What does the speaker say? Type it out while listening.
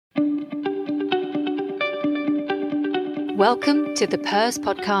Welcome to the Purse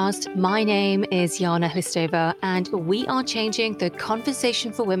Podcast. My name is Jana Hlistova, and we are changing the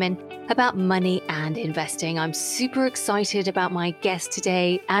conversation for women about money and investing. I'm super excited about my guest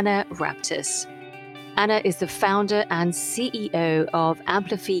today, Anna Raptis. Anna is the founder and CEO of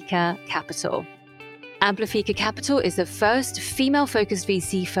Amplifica Capital. Amplifica Capital is the first female-focused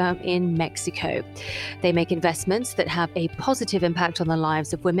VC firm in Mexico. They make investments that have a positive impact on the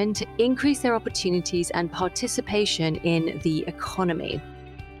lives of women to increase their opportunities and participation in the economy.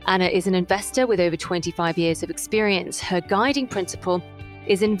 Anna is an investor with over 25 years of experience. Her guiding principle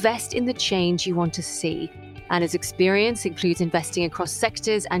is invest in the change you want to see. Anna's experience includes investing across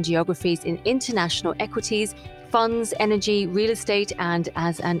sectors and geographies in international equities, funds, energy, real estate, and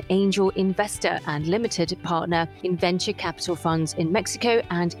as an angel investor and limited partner in venture capital funds in Mexico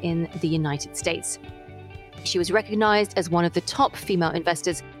and in the United States. She was recognized as one of the top female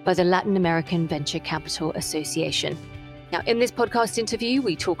investors by the Latin American Venture Capital Association. Now, in this podcast interview,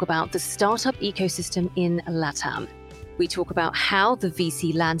 we talk about the startup ecosystem in LATAM. We talk about how the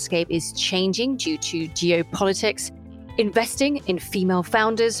VC landscape is changing due to geopolitics, investing in female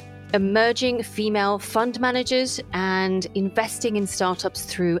founders, emerging female fund managers, and investing in startups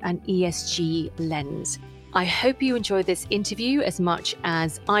through an ESG lens. I hope you enjoyed this interview as much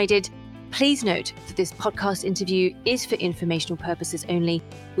as I did. Please note that this podcast interview is for informational purposes only.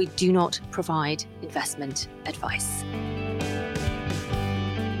 We do not provide investment advice.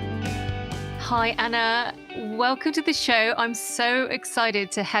 Hi, Anna. Welcome to the show. I'm so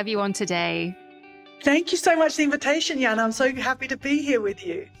excited to have you on today. Thank you so much for the invitation, Jana. I'm so happy to be here with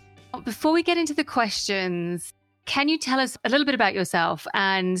you. Before we get into the questions, can you tell us a little bit about yourself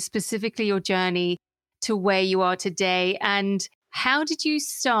and specifically your journey to where you are today? And how did you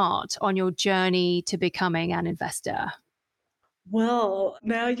start on your journey to becoming an investor? Well,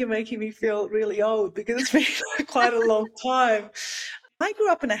 now you're making me feel really old because it's been quite a long time. I grew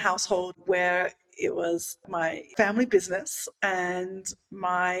up in a household where it was my family business, and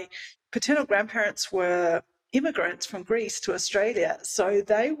my paternal grandparents were immigrants from Greece to Australia. So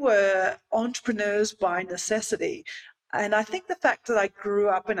they were entrepreneurs by necessity. And I think the fact that I grew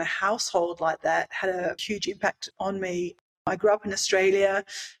up in a household like that had a huge impact on me. I grew up in Australia,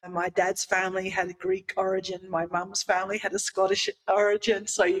 and my dad's family had a Greek origin. My mum's family had a Scottish origin.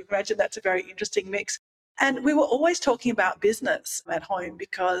 So you imagine that's a very interesting mix. And we were always talking about business at home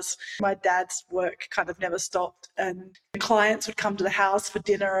because my dad's work kind of never stopped, and clients would come to the house for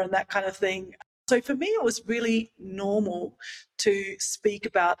dinner and that kind of thing. So for me, it was really normal to speak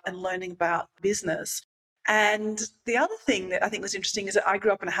about and learning about business. And the other thing that I think was interesting is that I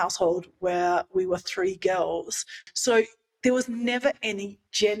grew up in a household where we were three girls. So there was never any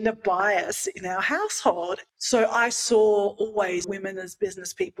gender bias in our household. So I saw always women as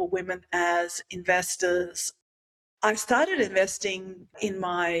business people, women as investors. I started investing in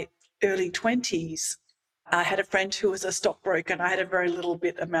my early 20s. I had a friend who was a stockbroker, and I had a very little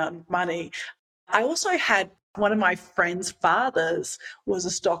bit amount of money. I also had one of my friend's fathers was a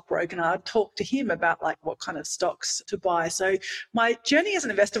stockbroker, and I'd talk to him about like what kind of stocks to buy. So my journey as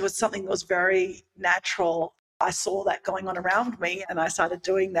an investor was something that was very natural. I saw that going on around me, and I started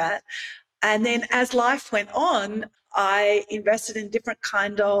doing that. And then as life went on, I invested in different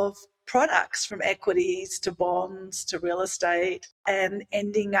kind of products, from equities to bonds to real estate, and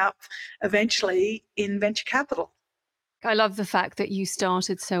ending up eventually in venture capital. I love the fact that you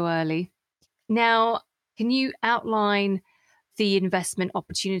started so early. Now, can you outline the investment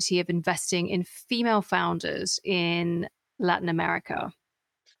opportunity of investing in female founders in Latin America?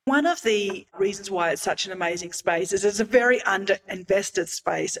 One of the reasons why it's such an amazing space is it's a very underinvested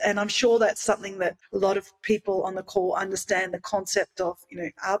space. And I'm sure that's something that a lot of people on the call understand, the concept of,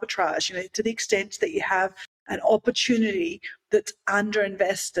 arbitrage, to the extent that you have an opportunity that's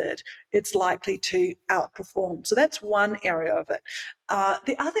underinvested, it's likely to outperform. So that's one area of it.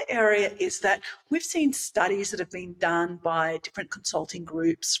 The other area is that we've seen studies that have been done by different consulting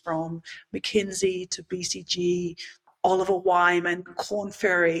groups, from McKinsey to BCG, Oliver Wyman, Korn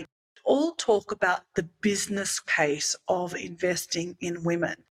Ferry, all talk about the business case of investing in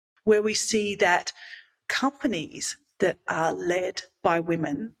women, where we see that companies that are led by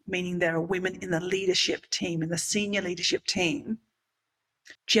women, meaning there are women in the leadership team, in the senior leadership team,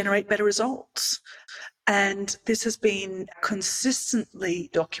 generate better results. And this has been consistently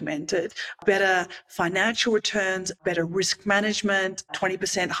documented. Better financial returns, better risk management,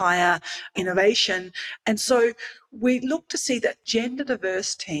 20% higher innovation. And so we look to see that gender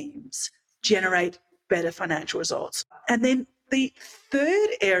diverse teams generate better financial results. And then the third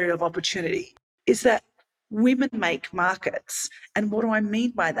area of opportunity is that women make markets. And what do I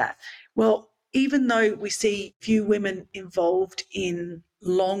mean by that? Well, even though we see few women involved in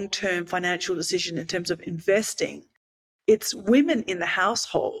long-term financial decision in terms of investing, it's women in the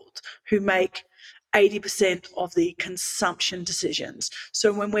household who make 80% of the consumption decisions.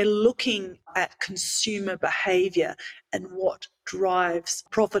 So when we're looking at consumer behavior and what drives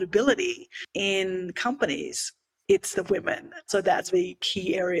profitability in companies, it's the women. So that's the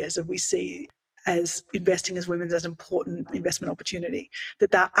key areas that we see as investing as women as an important investment opportunity,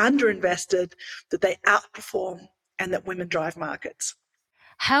 that they're underinvested, that they outperform, and that women drive markets.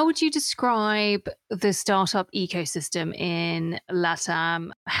 How would you describe the startup ecosystem in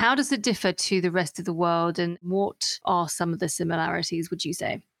LATAM? How does it differ to the rest of the world, and what are some of the similarities, would you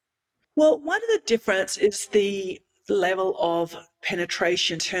say? Well, one of the difference is the level of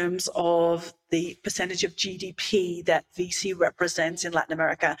penetration in terms of the percentage of GDP that VC represents in Latin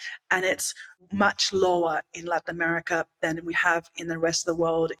America. And it's much lower in Latin America than we have in the rest of the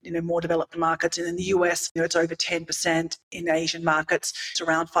world, more developed markets. And in the US, it's over 10%. In Asian markets, it's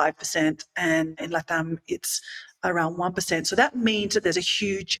around 5%. And in LATAM, it's around 1%. So that means that there's a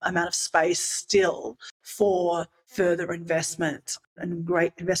huge amount of space still for further investment and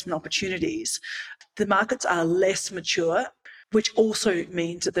great investment opportunities. The markets are less mature, which also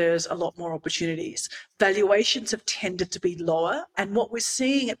means that there's a lot more opportunities. Valuations have tended to be lower. And what we're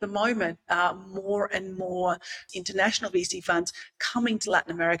seeing at the moment are more and more international VC funds coming to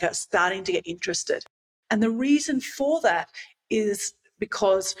Latin America, starting to get interested. And the reason for that is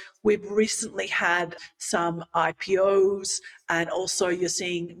because we've recently had some IPOs, and also you're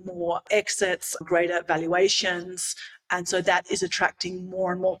seeing more exits, greater valuations. And so that is attracting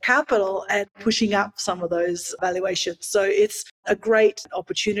more and more capital and pushing up some of those valuations. So it's a great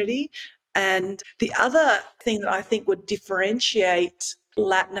opportunity. And the other thing that I think would differentiate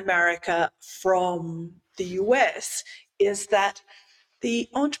Latin America from the US is that the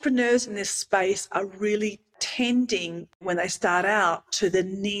entrepreneurs in this space are really tending, when they start out, to the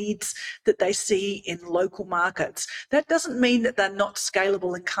needs that they see in local markets. That doesn't mean that they're not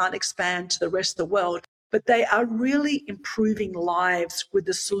scalable and can't expand to the rest of the world, but they are really improving lives with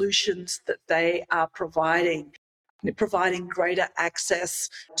the solutions that they are providing. They're providing greater access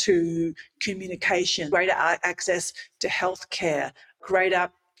to communication, greater access to healthcare, greater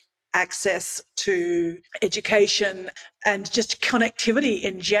access to education, and just connectivity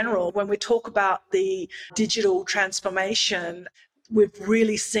in general. When we talk about the digital transformation, we've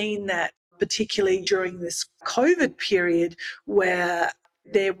really seen that, particularly during this COVID period, where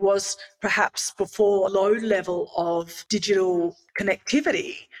there was perhaps before a low level of digital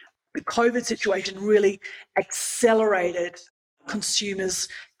connectivity. The COVID situation really accelerated consumers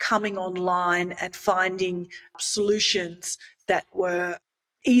coming online and finding solutions that were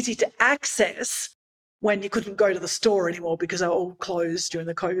easy to access when you couldn't go to the store anymore because they were all closed during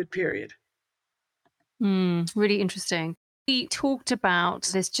the COVID period. Really interesting. We talked about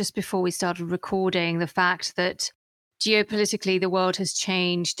this just before we started recording, the fact that geopolitically the world has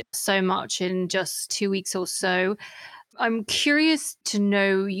changed so much in just 2 weeks or so. I'm curious to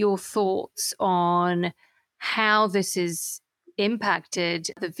know your thoughts on how this has impacted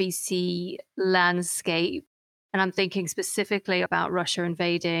the VC landscape. And I'm thinking specifically about Russia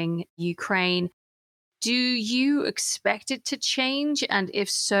invading Ukraine. Do you expect it to change? And if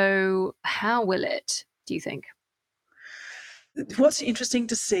so, how will it, do you think? What's interesting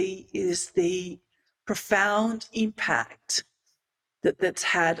to see is the profound impact that's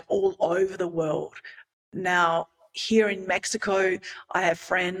had all over the world. Now, here in Mexico, I have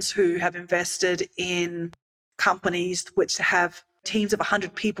friends who have invested in companies which have teams of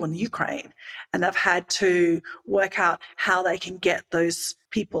 100 people in Ukraine, and they've had to work out how they can get those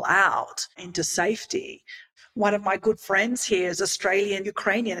people out into safety. One of my good friends here is Australian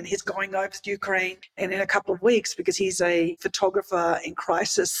Ukrainian, and he's going over to Ukraine in a couple of weeks because he's a photographer in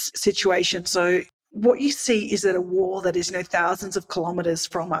crisis situations. So what you see is that a war that is thousands of kilometers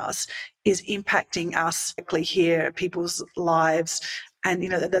from us is impacting us directly here, people's lives, and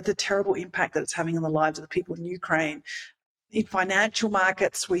the terrible impact that it's having on the lives of the people in Ukraine. In financial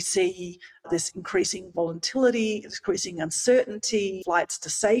markets, we see this increasing volatility, increasing uncertainty, flights to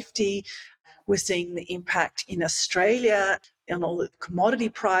safety. We're seeing the impact in Australia on all the commodity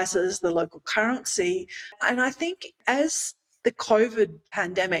prices, the local currency. And I think as the COVID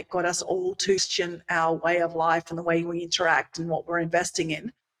pandemic got us all to question our way of life and the way we interact and what we're investing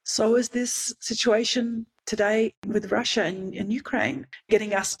in, so is this situation today with Russia and Ukraine,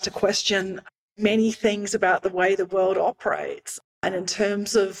 getting us to question many things about the way the world operates. And in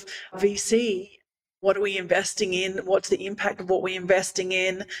terms of VC, what are we investing in? What's the impact of what we're investing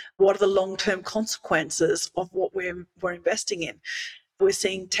in? What are the long-term consequences of what we're investing in? We're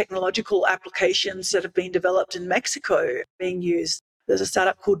seeing technological applications that have been developed in Mexico being used. There's a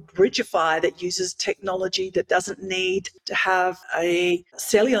startup called Bridgify that uses technology that doesn't need to have a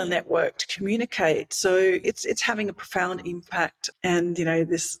cellular network to communicate. So it's having a profound impact. And,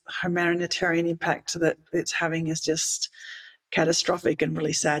 this humanitarian impact that it's having is just catastrophic and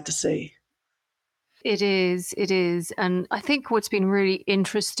really sad to see. It is. And I think what's been really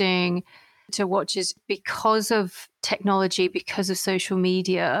interesting to watch is because of technology, because of social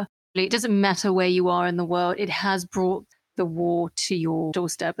media, it doesn't matter where you are in the world, it has brought the war to your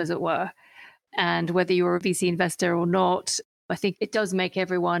doorstep, as it were. And whether you're a VC investor or not, I think it does make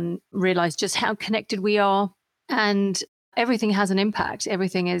everyone realize just how connected we are. And everything has an impact.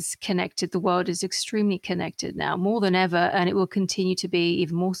 Everything is connected. The world is extremely connected now, more than ever. And it will continue to be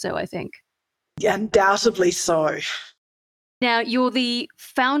even more so, I think. Yeah, undoubtedly so. Now, you're the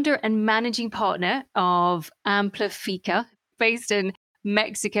founder and managing partner of Amplifica, based in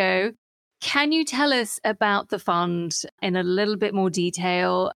Mexico. Can you tell us about the fund in a little bit more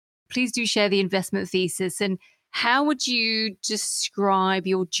detail? Please do share the investment thesis, and how would you describe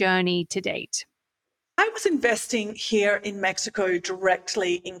your journey to date? I was investing here in Mexico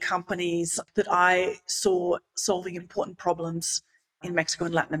directly in companies that I saw solving important problems in Mexico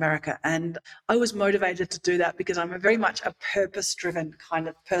and Latin America. And I was motivated to do that because I'm very much a purpose-driven kind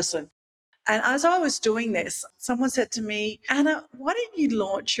of person. And as I was doing this, someone said to me, Anna, why don't you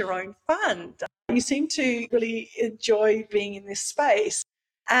launch your own fund? You seem to really enjoy being in this space.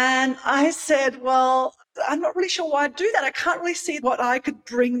 And I said, well, I'm not really sure why I'd do that. I can't really see what I could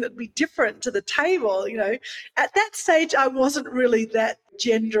bring that'd be different to the table. At that stage, I wasn't really that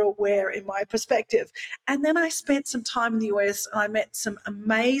gender aware in my perspective. And then I spent some time in the US and I met some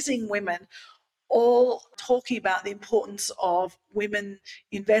amazing women all talking about the importance of women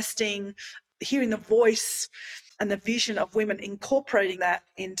investing, hearing the voice and the vision of women, incorporating that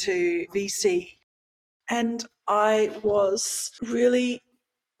into VC. And I was really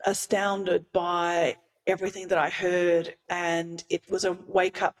astounded by everything that I heard, and it was a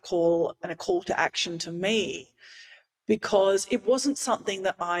wake-up call and a call to action to me, because it wasn't something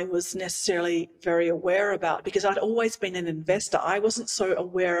that I was necessarily very aware about, because I'd always been an investor. I wasn't so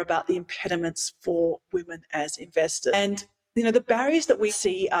aware about the impediments for women as investors. And the barriers that we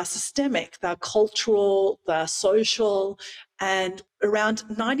see are systemic, they're cultural, they're social, and around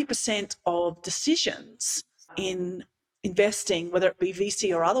 90% of decisions in investing, whether it be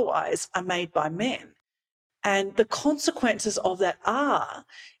VC or otherwise, are made by men. And the consequences of that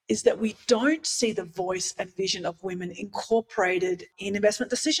is that we don't see the voice and vision of women incorporated in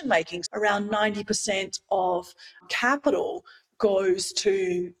investment decision making. Around 90% of capital goes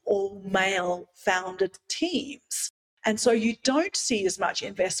to all male founded teams. And so you don't see as much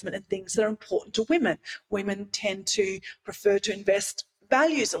investment in things that are important to women. Women tend to prefer to invest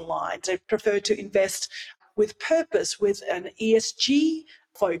values aligned. They prefer to invest with purpose, with an ESG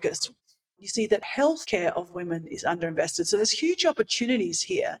focus. You see that healthcare of women is underinvested. So there's huge opportunities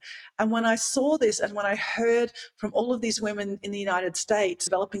here. And when I saw this and when I heard from all of these women in the United States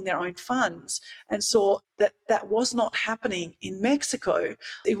developing their own funds and saw that that was not happening in Mexico,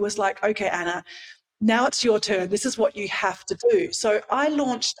 it was like, okay, Anna, now it's your turn. This is what you have to do. So I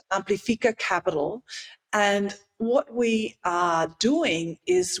launched Amplifica Capital, and what we are doing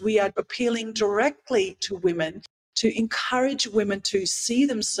is we are appealing directly to women to encourage women to see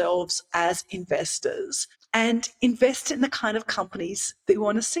themselves as investors and invest in the kind of companies they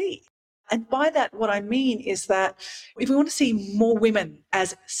want to see. And by that, what I mean is that if we want to see more women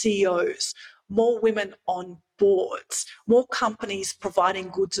as CEOs, more women on boards, more companies providing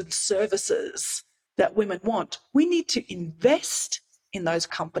goods and services that women want, we need to invest in those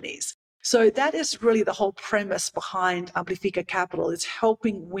companies. So that is really the whole premise behind Amplifica Capital, is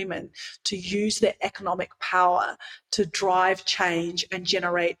helping women to use their economic power to drive change and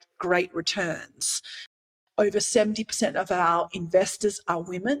generate great returns. Over 70% of our investors are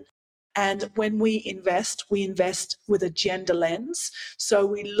women. And when we invest with a gender lens. So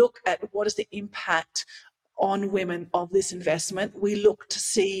we look at what is the impact on women of this investment. We look to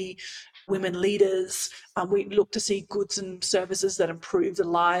see women leaders. We look to see goods and services that improve the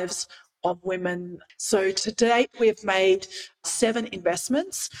lives of women. So to date, we have made 7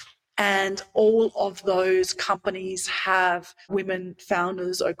 investments, and all of those companies have women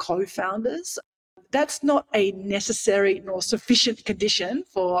founders or co-founders. That's not a necessary nor sufficient condition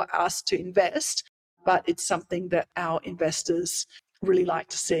for us to invest, but it's something that our investors really like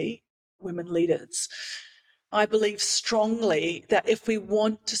to see, women leaders. I believe strongly that if we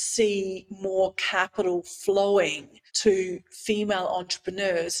want to see more capital flowing to female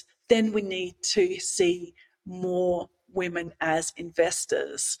entrepreneurs, then we need to see more women as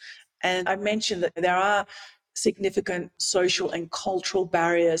investors. And I mentioned that there are significant social and cultural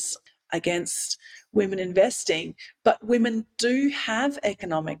barriers against women investing, but women do have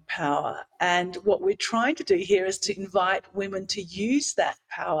economic power. And what we're trying to do here is to invite women to use that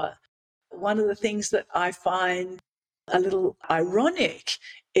power. One of the things that I find a little ironic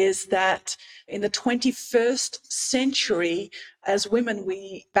is that in the 21st century, as women,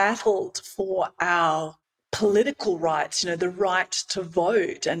 we battled for our political rights, the right to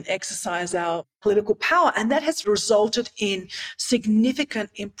vote and exercise our political power. And that has resulted in significant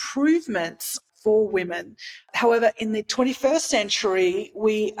improvements for women. However, in the 21st century,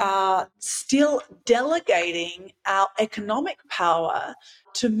 we are still delegating our economic power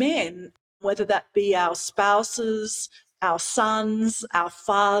to men, whether that be our spouses, our sons, our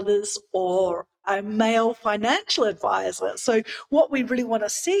fathers, or a male financial advisor. So what we really want to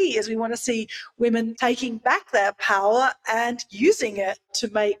see is we want to see women taking back their power and using it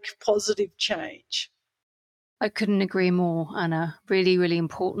to make positive change. I couldn't agree more, Anna. Really, really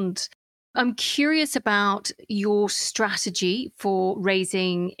important. I'm curious about your strategy for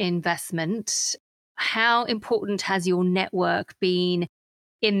raising investment. How important has your network been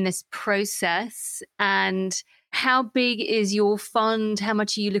in this process? And how big is your fund? How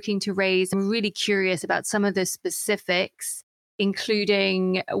much are you looking to raise? I'm really curious about some of the specifics,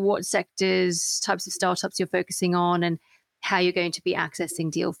 including what sectors, types of startups you're focusing on, and how you're going to be accessing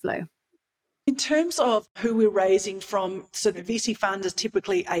deal flow. In terms of who we're raising from, so the VC fund is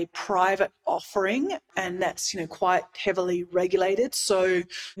typically a private offering, and that's quite heavily regulated. So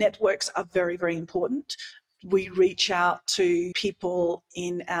networks are very, very important. We reach out to people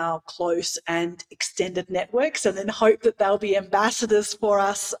in our close and extended networks and then hope that they'll be ambassadors for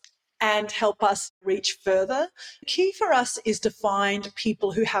us and help us reach further. The key for us is to find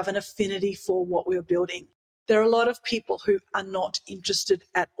people who have an affinity for what we're building. There are a lot of people who are not interested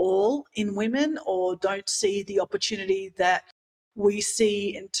at all in women or don't see the opportunity that we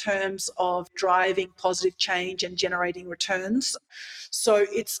see in terms of driving positive change and generating returns. So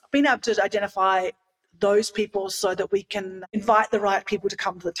it's been able to identify those people so that we can invite the right people to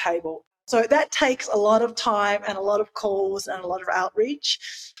come to the table. So that takes a lot of time and a lot of calls and a lot of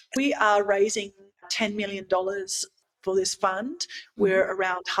outreach. We are raising $10 million for this fund. We're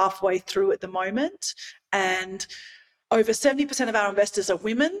around halfway through at the moment. And over 70% of our investors are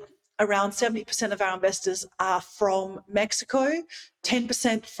women. Around 70% of our investors are from Mexico,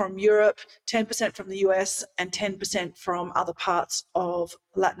 10% from Europe, 10% from the US, and 10% from other parts of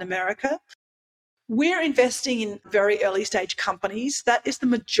Latin America. We're investing in very early stage companies. That is the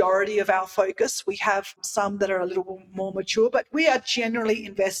majority of our focus. We have some that are a little more mature, but we are generally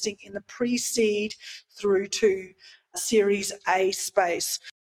investing in the pre-seed through to Series A space.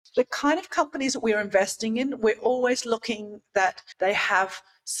 The kind of companies that we're investing in, we're always looking that they have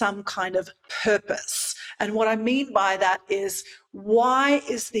some kind of purpose. And what I mean by that is, why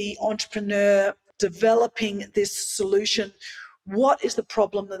is the entrepreneur developing this solution? What is the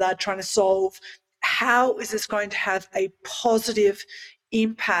problem that they're trying to solve? How is this going to have a positive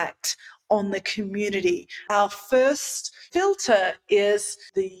impact on the community? Our first filter is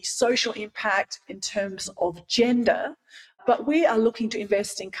the social impact in terms of gender. But we are looking to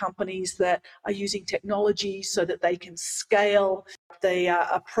invest in companies that are using technology so that they can scale. They are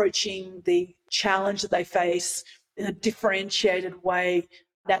approaching the challenge that they face in a differentiated way.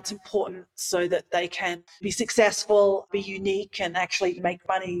 That's important so that they can be successful, be unique, and actually make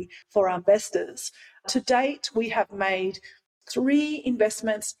money for our investors. To date, we have made 3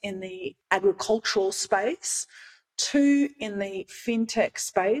 investments in the agricultural space, 2 in the fintech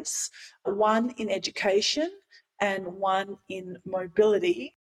space, 1 in education, and 1 in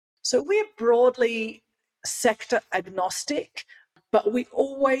mobility. So we're broadly sector agnostic, but we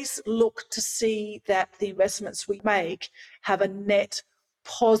always look to see that the investments we make have a net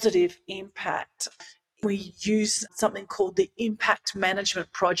positive impact. We use something called the Impact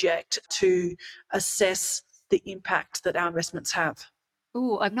Management Project to assess the impact that our investments have.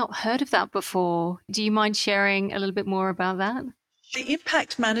 Oh, I've not heard of that before. Do you mind sharing a little bit more about that? The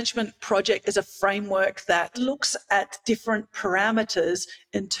Impact Management Project is a framework that looks at different parameters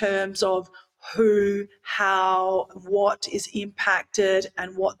in terms of who, how, what is impacted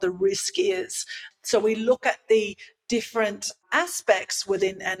and what the risk is. So we look at the different aspects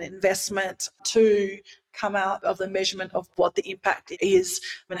within an investment to come out of the measurement of what the impact is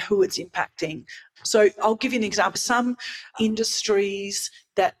and who it's impacting. So I'll give you an example. Some industries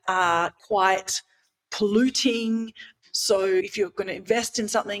that are quite polluting. So if you're going to invest in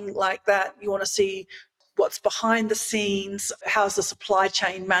something like that, you want to see what's behind the scenes, how's the supply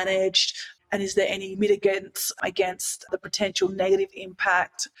chain managed, And is there any mitigants against the potential negative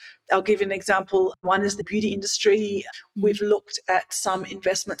impact? I'll give you an example. One is the beauty industry. We've looked at some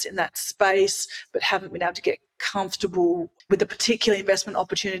investments in that space, but haven't been able to get comfortable with the particular investment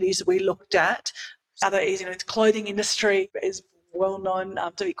opportunities that we looked at. Other is, the clothing industry is well known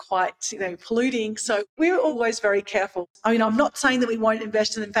to be quite, polluting. So we're always very careful. I mean, I'm not saying that we won't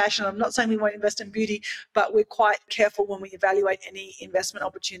invest in fashion. I'm not saying we won't invest in beauty, but we're quite careful when we evaluate any investment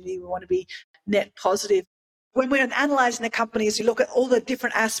opportunity. We want to be net positive. When we're analysing the companies, we look at all the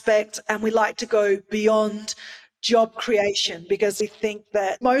different aspects and we like to go beyond job creation because we think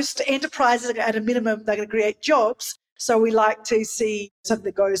that most enterprises, at a minimum, they're going to create jobs. So we like to see something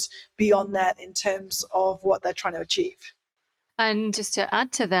that goes beyond that in terms of what they're trying to achieve. And just to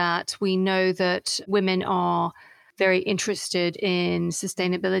add to that, we know that women are very interested in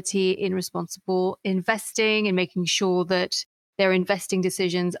sustainability, in responsible investing, and making sure that their investing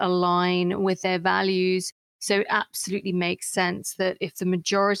decisions align with their values. So it absolutely makes sense that if the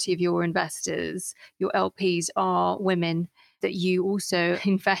majority of your investors, your LPs, are women, that you also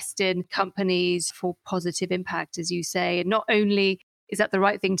invest in companies for positive impact, as you say. And not only is that the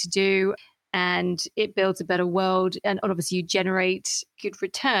right thing to do, and it builds a better world, and obviously you generate good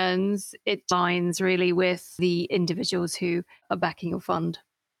returns, it aligns really with the individuals who are backing your fund.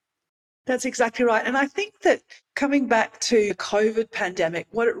 That's exactly right. And I think that coming back to the COVID pandemic,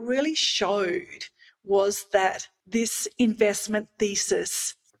 what it really showed was that this investment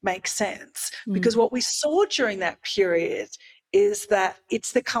thesis makes sense. Because what we saw during that period is that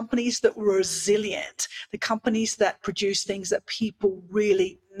it's the companies that were resilient, the companies that produce things that people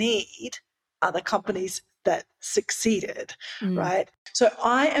really need, are the companies that succeeded, right? So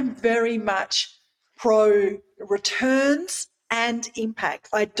I am very much pro returns and impact.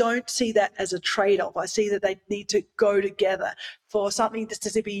 I don't see that as a trade-off. I see that they need to go together. For something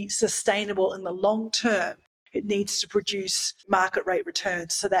to be sustainable in the long term, it needs to produce market rate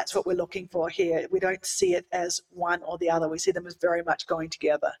returns. So that's what we're looking for here. We don't see it as one or the other. We see them as very much going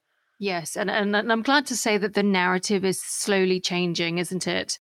together. Yes, and I'm glad to say that the narrative is slowly changing, isn't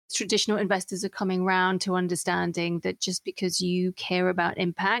it? Traditional investors are coming round to understanding that just because you care about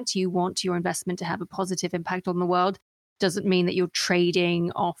impact, you want your investment to have a positive impact on the world, doesn't mean that you're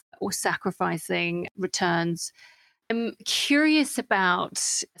trading off or sacrificing returns. I'm curious about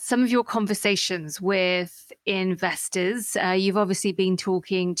some of your conversations with investors. You've obviously been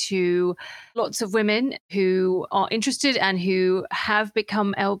talking to lots of women who are interested and who have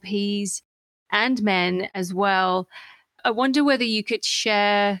become LPs, and men as well. I wonder whether you could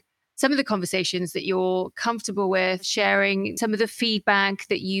share some of the conversations that you're comfortable with, sharing some of the feedback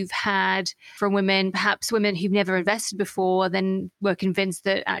that you've had from women, perhaps women who've never invested before, then were convinced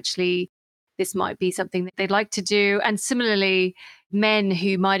that actually this might be something that they'd like to do. And similarly, men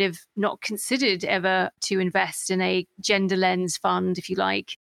who might have not considered ever to invest in a gender lens fund, if you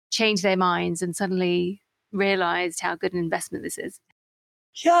like, change their minds and suddenly realized how good an investment this is.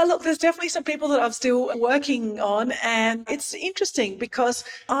 Yeah, look, there's definitely some people that I'm still working on, and it's interesting because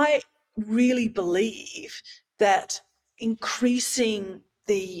I really believe that increasing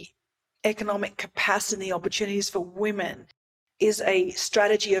the economic capacity and the opportunities for women is a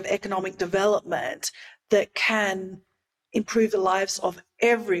strategy of economic development that can improve the lives of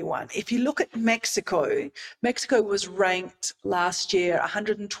everyone. If you look at Mexico, Mexico was ranked last year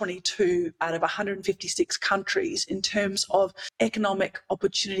 122 out of 156 countries in terms of economic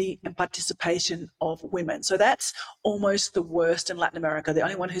opportunity and participation of women. So that's almost the worst in Latin America. The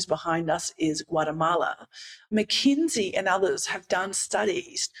only one who's behind us is Guatemala. McKinsey and others have done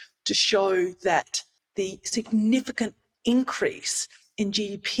studies to show that the significant increase in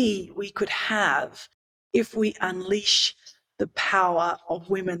GDP we could have if we unleash the power of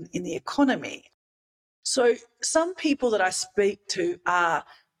women in the economy. So some people that I speak to are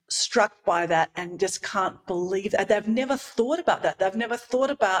struck by that and just can't believe that. They've never thought about that. They've never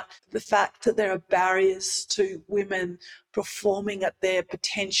thought about the fact that there are barriers to women performing at their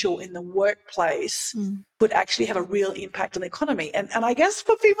potential in the workplace would actually have a real impact on the economy. And I guess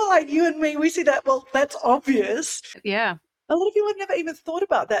for people like you and me, we see that, well, that's obvious. Yeah. A lot of people have never even thought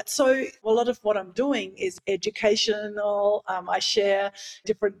about that. So a lot of what I'm doing is educational. I share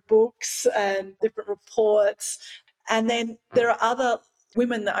different books and different reports. And then there are other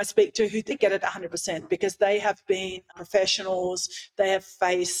women that I speak to who did get it 100% because they have been professionals, they have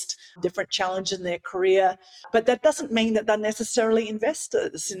faced different challenges in their career, but that doesn't mean that they're necessarily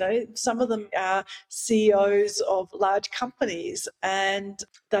investors. You know, some of them are CEOs of large companies and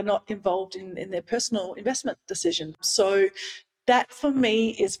they're not involved in their personal investment decisions. So that for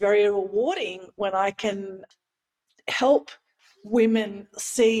me is very rewarding when I can help women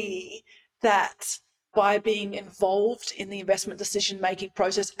see that by being involved in the investment decision-making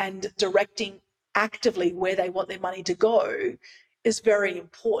process and directing actively where they want their money to go is very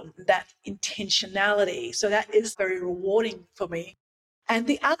important, that intentionality. So that is very rewarding for me. And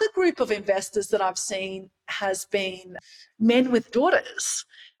the other group of investors that I've seen has been men with daughters,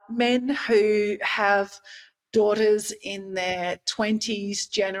 men who have daughters in their 20s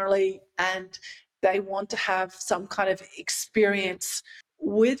generally, and they want to have some kind of experience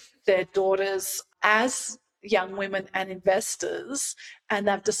with their daughters as young women and investors, and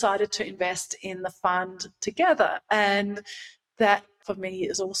they've decided to invest in the fund together. And that for me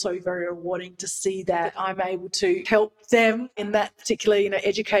is also very rewarding to see that I'm able to help them in that particular,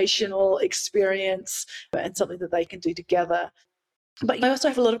 educational experience and something that they can do together. But I also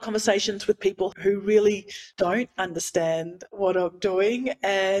have a lot of conversations with people who really don't understand what I'm doing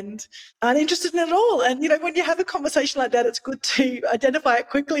and aren't interested in it at all. And, when you have a conversation like that, it's good to identify it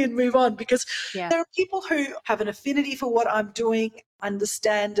quickly and move on, because there are people who have an affinity for what I'm doing,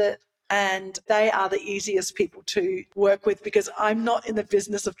 understand it, and they are the easiest people to work with, because I'm not in the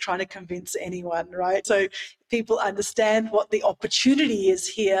business of trying to convince anyone, right? So people understand what the opportunity is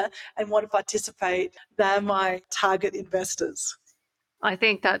here and want to participate. They're my target investors. I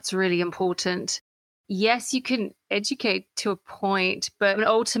think that's really important. Yes, you can educate to a point, but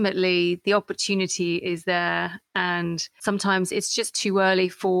ultimately the opportunity is there. And sometimes it's just too early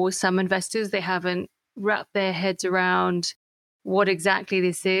for some investors. They haven't wrapped their heads around what exactly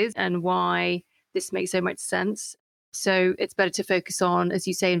this is and why this makes so much sense. So it's better to focus on, as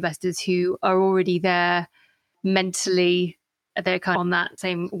you say, investors who are already there mentally. They're kind of on that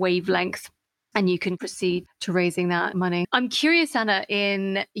same wavelength, and you can proceed to raising that money. I'm curious, Anna,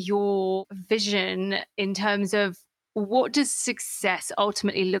 in your vision in terms of what does success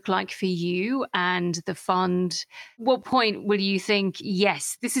ultimately look like for you and the fund? What point will you think,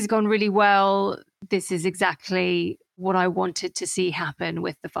 yes, this has gone really well. This is exactly what I wanted to see happen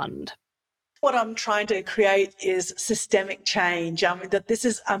with the fund? What I'm trying to create is systemic change. That this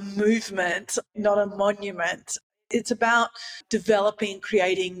is a movement, not a monument. It's about developing,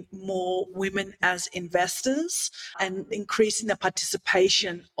 creating more women as investors and increasing the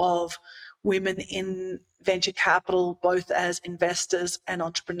participation of women in venture capital, both as investors and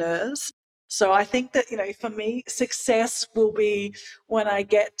entrepreneurs. So I think that, for me, success will be when I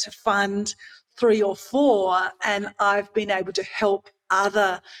get to fund 3 or 4 and I've been able to help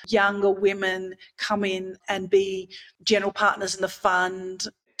other younger women come in and be general partners in the fund,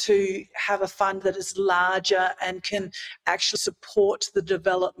 to have a fund that is larger and can actually support the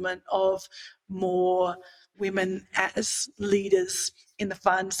development of more women as leaders in the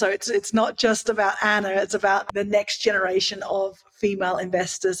fund. So it's not just about Anna, it's about the next generation of female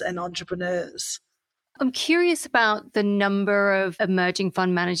investors and entrepreneurs. I'm curious about the number of emerging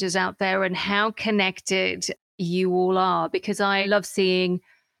fund managers out there and how connected you all are, because I love seeing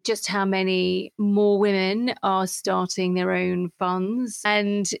just how many more women are starting their own funds.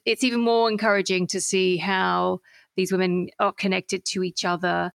 And it's even more encouraging to see how these women are connected to each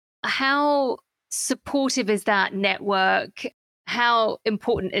other. How supportive is that network? How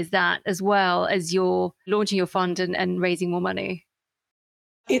important is that as well as you're launching your fund and raising more money?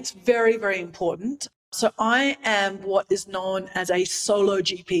 It's very, very important. So I am what is known as a solo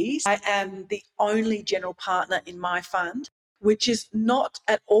GP. I am the only general partner in my fund, which is not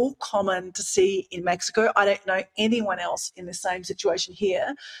at all common to see in Mexico. I don't know anyone else in the same situation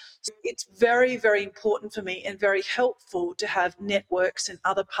here. So it's very, very important for me and very helpful to have networks in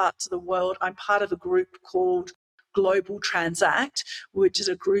other parts of the world. I'm part of a group called Global Transact, which is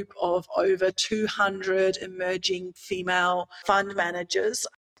a group of over 200 emerging female fund managers,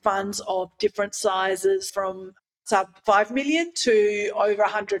 funds of different sizes from sub 5 million to over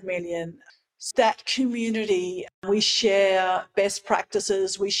 100 million. That community, we share best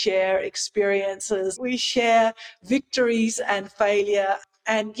practices, we share experiences, we share victories and failure.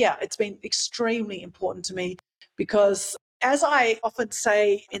 And it's been extremely important to me, because as I often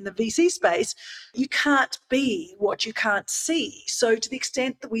say in the VC space, you can't be what you can't see. So to the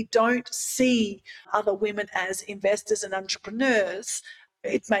extent that we don't see other women as investors and entrepreneurs,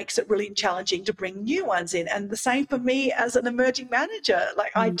 it makes it really challenging to bring new ones in. And the same for me as an emerging manager.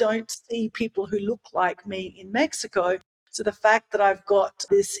 I don't see people who look like me in Mexico. So the fact that I've got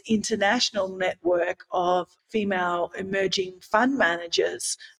this international network of female emerging fund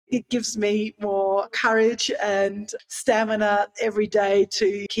managers, it gives me more courage and stamina every day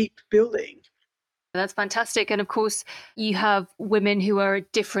to keep building. That's fantastic. And of course, you have women who are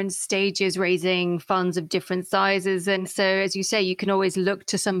at different stages raising funds of different sizes. And so, as you say, you can always look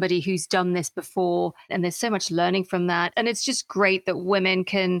to somebody who's done this before. And there's so much learning from that. And it's just great that women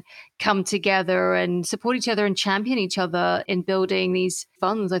can come together and support each other and champion each other in building these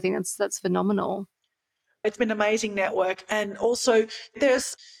funds. I think that's phenomenal. It's been an amazing network. And also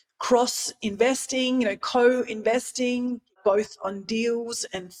there's cross investing, co-investing, both on deals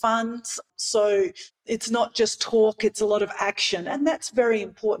and funds. So it's not just talk, it's a lot of action. And that's very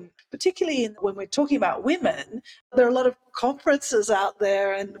important, particularly when we're talking about women. There are a lot of conferences out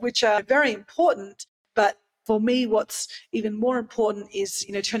there and which are very important. But for me, what's even more important is,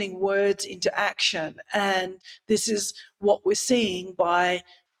 turning words into action. And this is what we're seeing by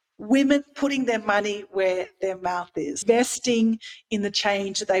women putting their money where their mouth is, investing in the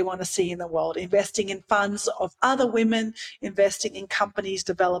change that they want to see in the world, investing in funds of other women, investing in companies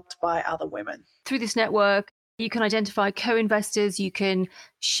developed by other women. Through this network, you can identify co-investors, you can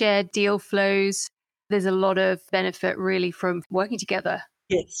share deal flows. There's a lot of benefit really from working together.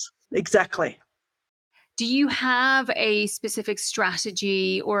 Yes, exactly. Do you have a specific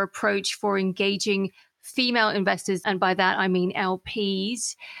strategy or approach for engaging female investors, and by that I mean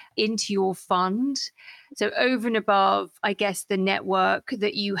LPs, into your fund? So over and above, I guess, the network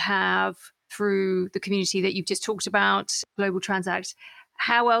that you have through the community that you've just talked about, Global Transact,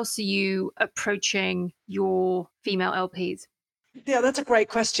 how else are you approaching your female LPs? Yeah, that's a great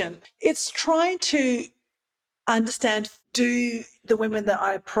question. It's trying to understand, do the women that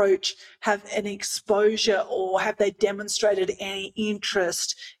I approach have any exposure or have they demonstrated any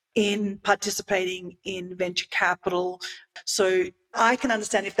interest in participating in venture capital? So I can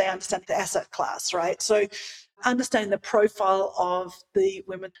understand if they understand the asset class, right? So understanding the profile of the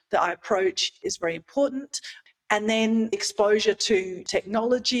women that I approach is very important. And then exposure to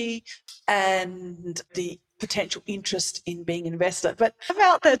technology and the potential interest in being an investor. But I'm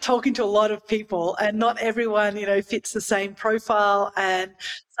out there talking to a lot of people and not everyone, fits the same profile. And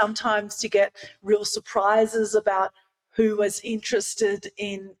sometimes you get real surprises about who was interested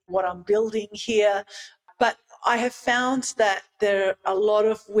in what I'm building here. But I have found that there are a lot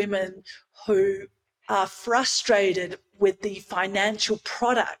of women who are frustrated with the financial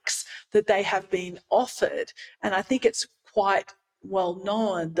products that they have been offered. And I think it's quite well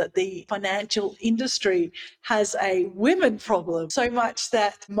known that the financial industry has a women problem, so much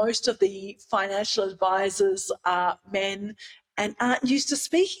that most of the financial advisors are men and aren't used to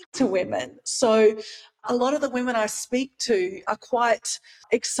speaking to women. So a lot of the women I speak to are quite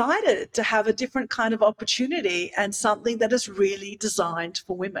excited to have a different kind of opportunity and something that is really designed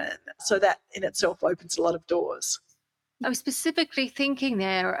for women. So that in itself opens a lot of doors. I was specifically thinking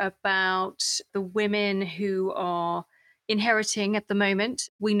there about the women who are inheriting at the moment.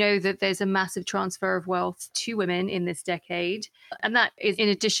 We know that there's a massive transfer of wealth to women in this decade. And that is in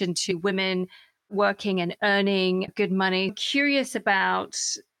addition to women working and earning good money. Curious about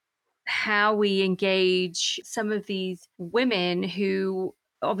how we engage some of these women who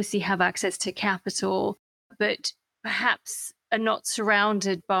obviously have access to capital, but perhaps are not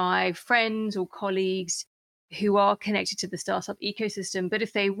surrounded by friends or colleagues who are connected to the startup ecosystem. But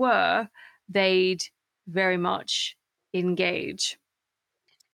if they were, they'd very much engage.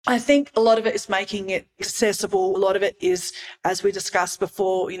 I think a lot of it is making it accessible. A lot of it is, as we discussed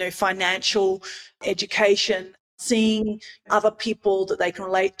before, financial education, seeing other people that they can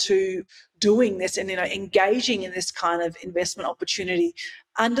relate to doing this and, engaging in this kind of investment opportunity,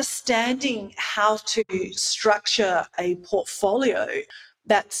 understanding how to structure a portfolio.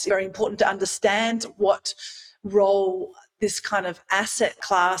 That's very important to understand what role this kind of asset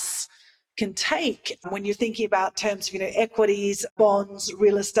class can take. When you're thinking about terms of, equities, bonds,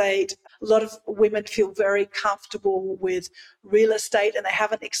 real estate, a lot of women feel very comfortable with real estate and they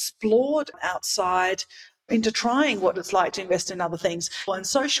haven't explored outside into trying what it's like to invest in other things. And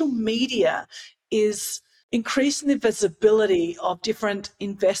social media is increasing the visibility of different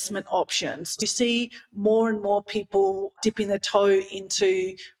investment options. You see more and more people dipping their toe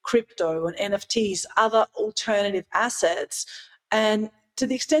into crypto and NFTs, other alternative assets. And to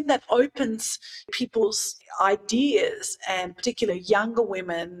the extent that opens people's ideas, and particularly younger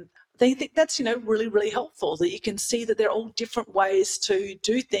women, they think that's, really, really helpful, that you can see that there are all different ways to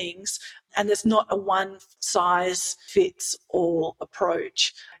do things and there's not a one size fits all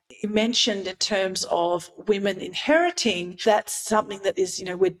approach. You mentioned in terms of women inheriting, that's something that is,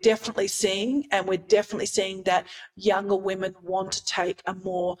 we're definitely seeing, and we're definitely seeing that younger women want to take a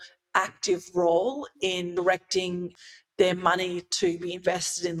more active role in directing their money to be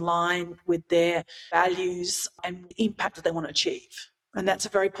invested in line with their values and impact that they want to achieve. And that's a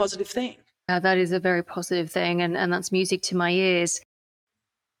very positive thing. That is a very positive thing, and that's music to my ears.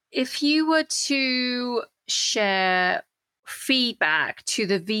 If you were to share feedback to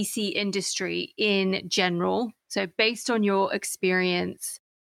the VC industry in general, so based on your experience,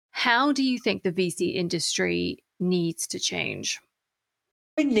 how do you think the VC industry needs to change?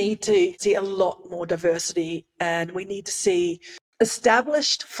 We need to see a lot more diversity, and we need to see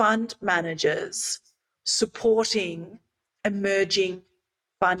established fund managers supporting emerging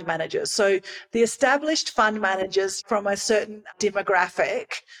fund managers. So the established fund managers from a certain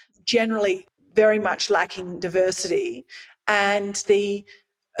demographic, generally very much lacking diversity, and the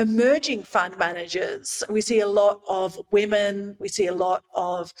emerging fund managers, we see a lot of women, we see a lot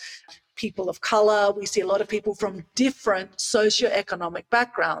of people of color, we see a lot of people from different socioeconomic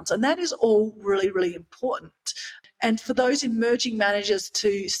backgrounds, and that is all really, really important. And for those emerging managers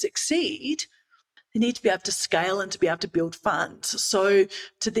to succeed, they need to be able to scale and to be able to build funds. So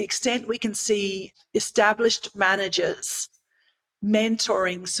to the extent we can see established managers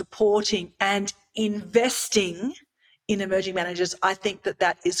mentoring, supporting, and investing in emerging managers, I think that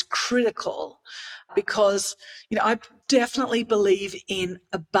that is critical, because, I definitely believe in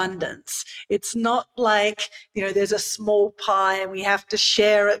abundance. It's not like, there's a small pie and we have to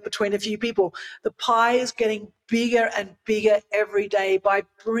share it between a few people. The pie is getting bigger and bigger every day by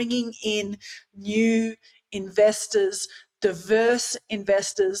bringing in new investors, diverse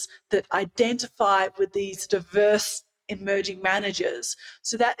investors that identify with these diverse emerging managers.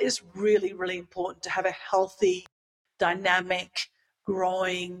 So that is really, really important, to have a healthy, dynamic,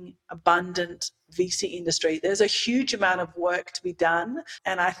 growing, abundant VC industry. There's a huge amount of work to be done.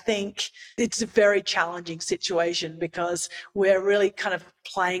 And I think it's a very challenging situation, because we're really kind of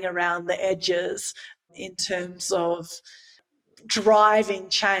playing around the edges in terms of driving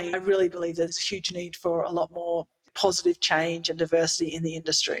change. I really believe there's a huge need for a lot more positive change and diversity in the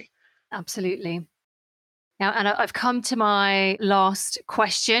industry. Absolutely. Now, Anna, I've come to my last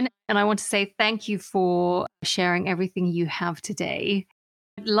question, and I want to say thank you for sharing everything you have today.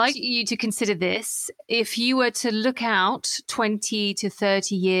 I'd like you to consider this. If you were to look out 20 to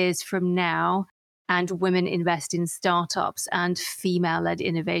 30 years from now and women invest in startups and female-led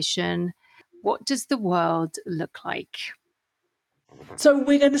innovation, what does the world look like? So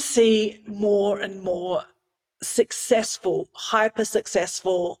we're going to see more and more successful,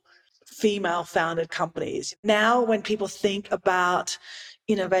 hyper-successful female-founded companies. Now, when people think about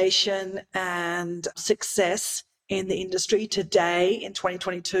innovation and success in the industry today in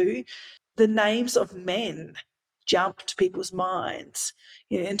 2022, the names of men jump to people's minds.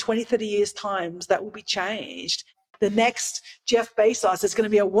 In 20, 30 years' time, that will be changed. The next Jeff Bezos is going to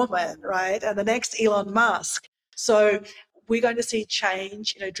be a woman, right? And the next Elon Musk. So we're going to see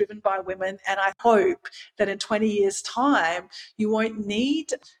change, driven by women. And I hope that in 20 years' time, you won't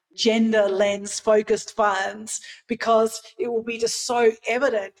need gender lens focused funds, because it will be just so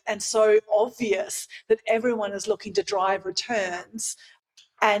evident and so obvious that everyone is looking to drive returns.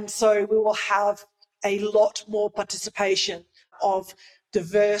 And so we will have a lot more participation of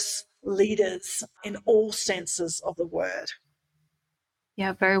diverse leaders in all senses of the word.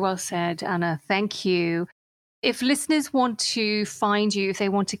 Yeah, very well said, Anna. Thank you. If listeners want to find you, if they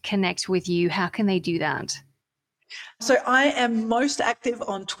want to connect with you, how can they do that? So I am most active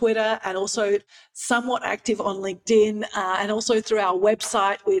on Twitter, and also somewhat active on LinkedIn, and also through our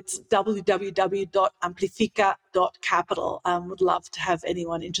website. It's www.amplifica.capital. Would love to have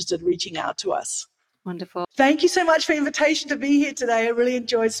anyone interested reaching out to us. Wonderful. Thank you so much for the invitation to be here today. I really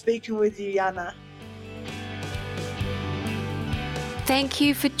enjoyed speaking with you, Anna. Thank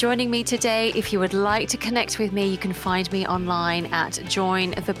you for joining me today. If you would like to connect with me, you can find me online at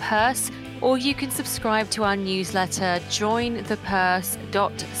Join the Purse, or you can subscribe to our newsletter,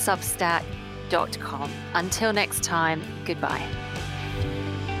 jointhepurse.substack.com. Until next time, goodbye.